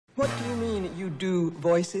What do you mean you do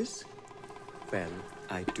voices? Well,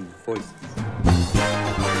 I do voices.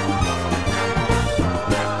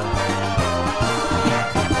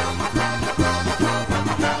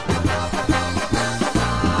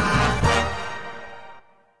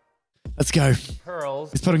 Let's go.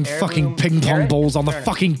 Pearls. He's putting fucking ping pong balls on the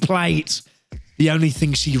fucking plate. The only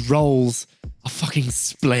thing she rolls are fucking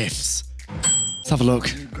spliffs. Let's have a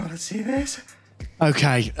look. You gotta see this.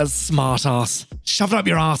 Okay, a smart ass. Shove it up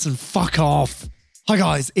your ass and fuck off. Hi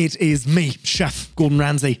guys, it is me, Chef Gordon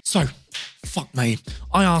Ramsay. So, fuck me.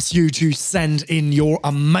 I asked you to send in your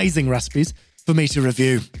amazing recipes for me to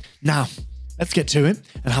review. Now, let's get to it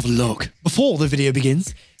and have a look. Before the video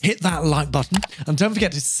begins, hit that like button and don't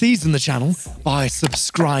forget to season the channel by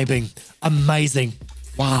subscribing. Amazing.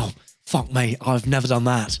 Wow. Fuck me. I've never done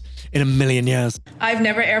that in a million years. I've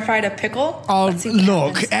never air fried a pickle. Oh,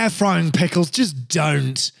 look, air frying pickles, just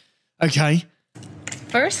don't. Okay.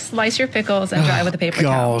 First, slice your pickles and dry with a paper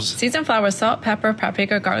towel. God. Season flour with salt, pepper,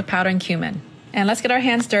 paprika, garlic powder, and cumin. And let's get our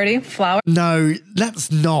hands dirty. Flour. No,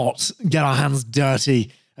 let's not get our hands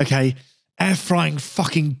dirty. Okay. Air frying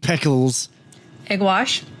fucking pickles. Egg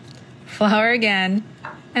wash. Flour again.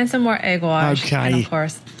 And some more egg wash. Okay. And of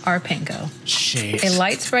course, our panko. Shit. A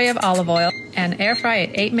light spray of olive oil and air fry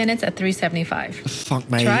it 8 minutes at 375. Fuck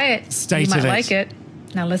me. Try it. State you might of it. like it.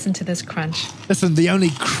 Now listen to this crunch. Listen, the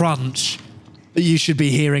only crunch that you should be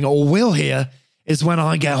hearing or will hear is when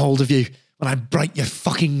I get hold of you, when I break your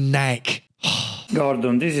fucking neck.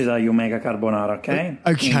 Gordon, this is how you make a carbonara, okay?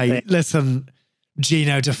 Okay, listen,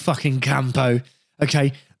 Gino de fucking Campo.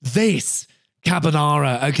 Okay, this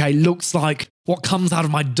carbonara, okay, looks like what comes out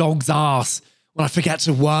of my dog's ass when I forget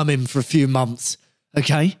to worm him for a few months.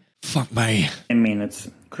 Okay? Fuck me. 10 minutes.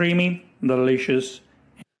 Creamy, delicious.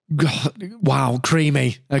 God, wow,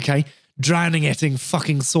 creamy. Okay? Drowning it in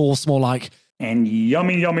fucking sauce more like. And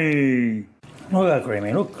yummy, yummy. Look how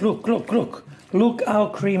creamy. Look, look, look, look. Look how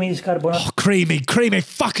creamy this carbonara. Oh, creamy,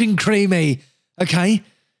 fucking creamy. Okay?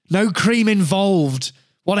 No cream involved.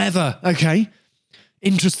 Whatever, okay?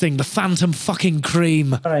 Interesting, the phantom fucking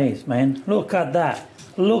cream. Nice, man. Look at that.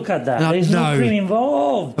 Look at that. There's no cream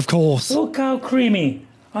involved. Of course. Look how creamy.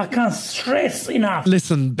 I can't stress enough.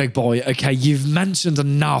 Listen, big boy, okay? You've mentioned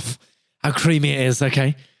enough how creamy it is,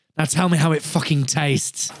 okay? Now tell me how it fucking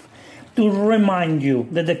tastes. To remind you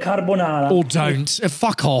that the carbonara... Or don't.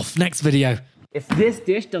 Fuck off. Next video. If this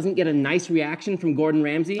dish doesn't get a nice reaction from Gordon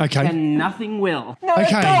Ramsay, then nothing will. No,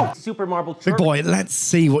 okay. Super marble big boy, let's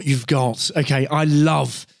see what you've got. Okay, I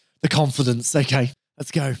love the confidence. Okay,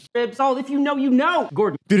 let's go. Ribs, all if you know, you know.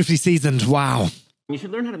 Gordon. Beautifully seasoned. Wow. You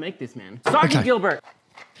should learn how to make this, man. Sergeant Gilbert.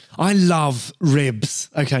 I love ribs.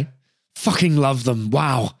 Okay. Fucking love them.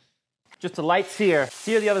 Wow. Just a light sear.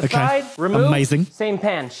 Sear the other side. Remove. Amazing. Same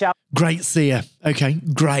pan. Great sear. Okay,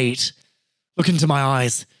 great. Look into my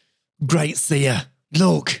eyes. Great sear.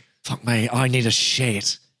 Look. Fuck me, I need a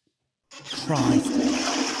shit. Christ.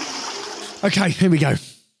 Okay, here we go.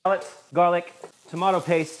 Garlic, tomato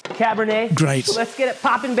paste, Cabernet. Great. So let's get it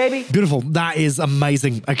popping, baby. Beautiful. That is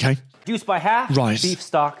amazing. Okay. Juice by half. Right. Beef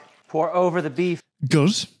stock. Pour over the beef.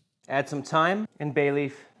 Good. Add some thyme and bay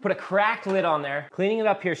leaf. Put a cracked lid on there. Cleaning it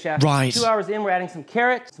up here, chef. Right. 2 hours in, we're adding some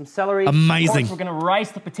carrot, some celery. Amazing. Of course, we're gonna rice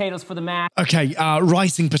the potatoes for the mash. Okay,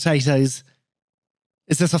 ricing potatoes.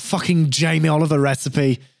 Is this a fucking Jamie Oliver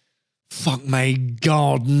recipe? Fuck me,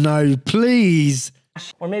 God, no, please.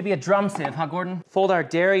 Or maybe a drum sieve, huh, Gordon? Fold our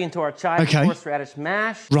dairy into our chive and horseradish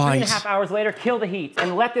mash. Right. 3.5 hours later, kill the heat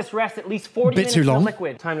and let this rest at least 40 minutes too long. in the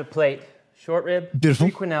liquid. Time to plate. Short rib, beautiful.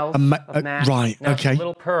 3 quenelles of mash. Right, now okay.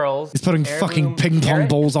 Little pearls. He's putting fucking ping pong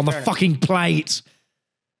balls on the fucking plate.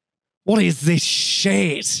 What is this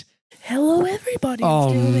shit? Hello, everybody.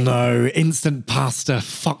 Oh no, instant pasta.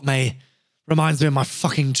 Fuck me. Reminds me of my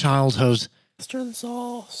fucking childhood. Pasta and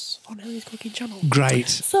sauce on Ellie's cooking channel. Great.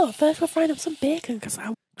 So first we're frying up some bacon because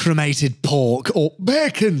I cremated pork or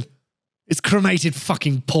bacon. It's cremated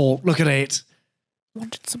fucking pork. Look at it.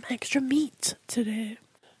 Wanted some extra meat today.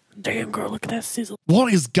 Damn, girl, look at that sizzle.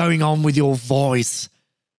 What is going on with your voice?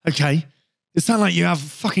 Okay. It sounds like you have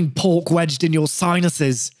fucking pork wedged in your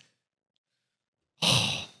sinuses.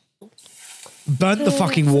 Burnt the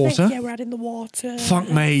fucking water. Yeah, we're adding the water. Fuck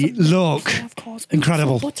me. Look. Yeah, of course.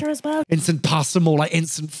 Incredible. Some butter as well. Instant pasta, more like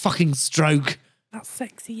instant fucking stroke. That's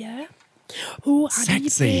sexy, yeah? Ooh,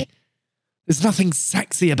 sexy. There's nothing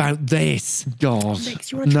sexy about this. God.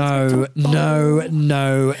 No.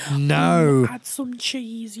 Add some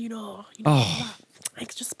cheese, you know oh. That.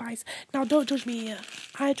 Extra spice. Now, don't judge me here.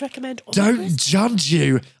 I'd recommend... Don't judge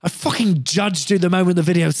you. I fucking judged you the moment the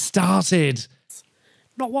video started.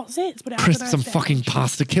 Not what's it, but it Crisp some fucking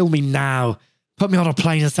pasta. Kill me now. Put me on a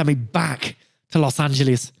plane and send me back to Los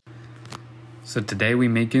Angeles. So today we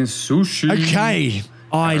making sushi. Okay.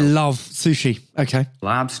 I love sushi. Okay.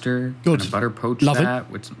 Lobster. Good. And a butter poach Love that it.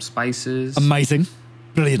 with some spices. Amazing.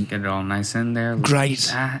 Brilliant. Get it all nice in there. Great.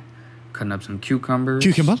 That. Cutting up some cucumbers.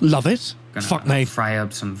 Cucumber. Love it. Gonna Fuck me. Fry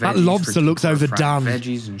up some veggies. That lobster looks overdone.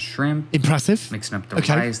 Veggies and shrimp. Impressive. Mixing up the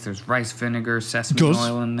Okay. rice. There's rice vinegar, sesame Good.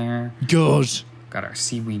 oil in there. Good. Got our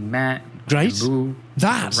seaweed mat. Great. Bamboo.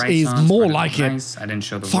 That Rice is on, more spread like it. nice. I didn't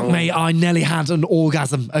show the Fuck roll. me. I nearly had an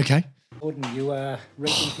orgasm. Okay. Gordon, you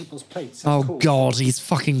rating people's plates. That's Oh, cool. God. He's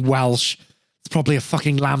fucking Welsh. It's probably a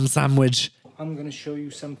fucking lamb sandwich. I'm going to show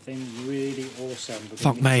you something really awesome.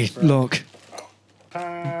 Fuck me. Look.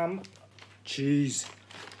 Ham, cheese,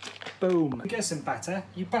 boom. Get some batter.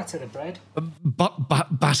 You batter the bread.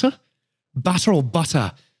 Batter? Batter or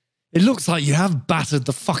butter? It looks like you have battered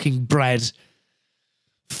the fucking bread.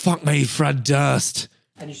 Fuck me, Fred Durst.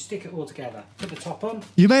 And you stick it all together. Put the top on.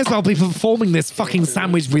 You may as well be performing this fucking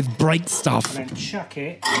sandwich with break stuff. And then chuck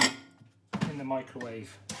it in the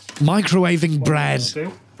microwave. Microwaving bread.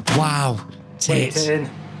 Do. Wow. Wait Tit. in.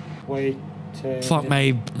 Wait in. Fuck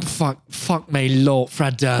me. Fuck me, Lord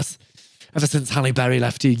Fred Durst. Ever since Halle Berry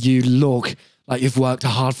left you, you look like you've worked a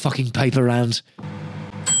hard fucking paper round.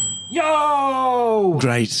 Yo!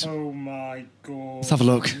 Great. Oh my God. Let's have a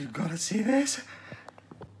look. You gotta see this.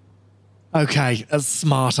 Okay, a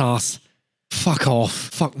smart ass. Fuck off.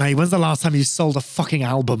 Fuck me. When's the last time you sold a fucking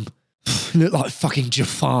album? You look like fucking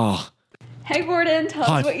Jafar. Hey Gordon, tell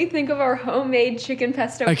Hi. us what you think of our homemade chicken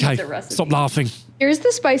pesto Okay, pizza recipe. stop laughing. Here's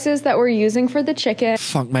the spices that we're using for the chicken.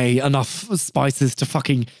 Fuck me. Enough spices to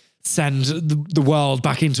fucking send the world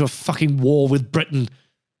back into a fucking war with Britain.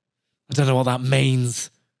 I don't know what that means.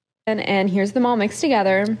 And here's them all mixed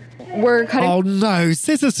together. We're cutting Oh no,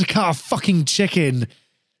 scissors to cut a fucking chicken.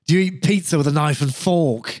 Do you eat pizza with a knife and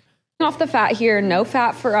fork? off the fat here. No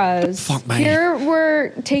fat for us. Fuck me. Here we're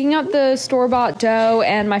taking up the store-bought dough,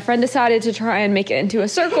 and my friend decided to try and make it into a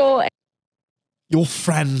circle. Your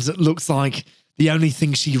friend looks like the only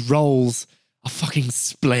thing she rolls are fucking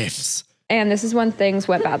spliffs. And this is when things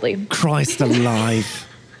went badly. Christ alive.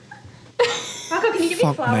 Marco, can you give me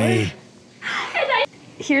Fuck flour? me.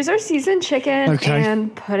 Here's our seasoned chicken Okay.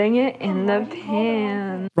 and putting it in the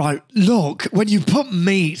pan. Right, look, when you put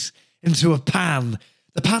meat into a pan,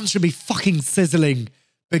 the pan should be fucking sizzling.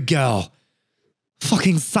 Big girl.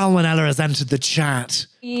 Fucking salmonella has entered the chat.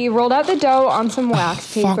 We rolled out the dough on some wax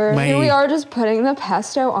fuck paper. me. Here we are just putting the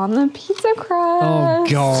pesto on the pizza crust. Oh,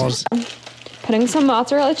 God. Putting some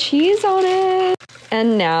mozzarella cheese on it.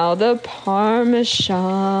 And now the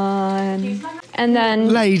Parmesan. And then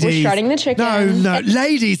Ladies. we're shredding the chicken. No,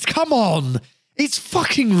 ladies, come on. It's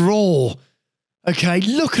fucking raw. Okay,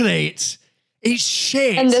 look at it. It's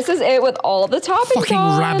shit. And this is it with all the toppings fucking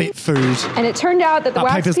on. rabbit food. And it turned out that the That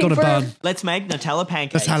wax paper's paper... gonna burn. Let's make Nutella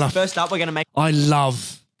pancakes. Nutella. First up, we're going to make I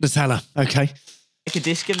love Nutella, okay? a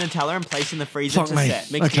disc of Nutella and place in the freezer Fuck to me.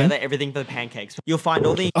 set. Mix Okay. together everything for the pancakes. You'll find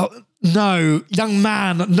all the Oh, no, young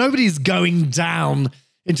man, nobody's going down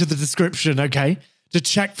into the description, okay? To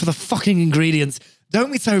check for the fucking ingredients. Don't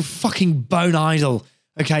be so fucking bone idle,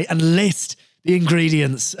 okay? And list the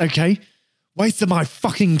ingredients, okay? Wasted my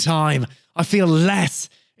fucking time. I feel less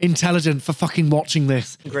intelligent for fucking watching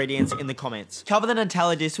this. ingredients in the comments. Cover the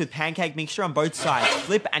Nutella disc with pancake mixture on both sides.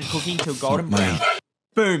 Flip and cooking till golden Fuck me. brown.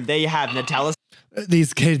 Boom, there you have Nutella.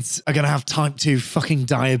 These kids are going to have type 2 fucking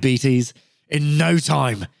diabetes in no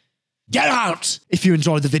time. Get out! If you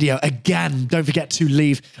enjoyed the video, again, don't forget to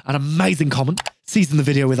leave an amazing comment, season the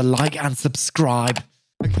video with a like and subscribe.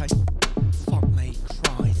 Okay. Fuck me,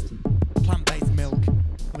 Christ. Plant-based milk.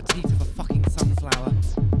 I'm a teat of a fucking sunflower.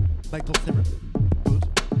 Maple syrup.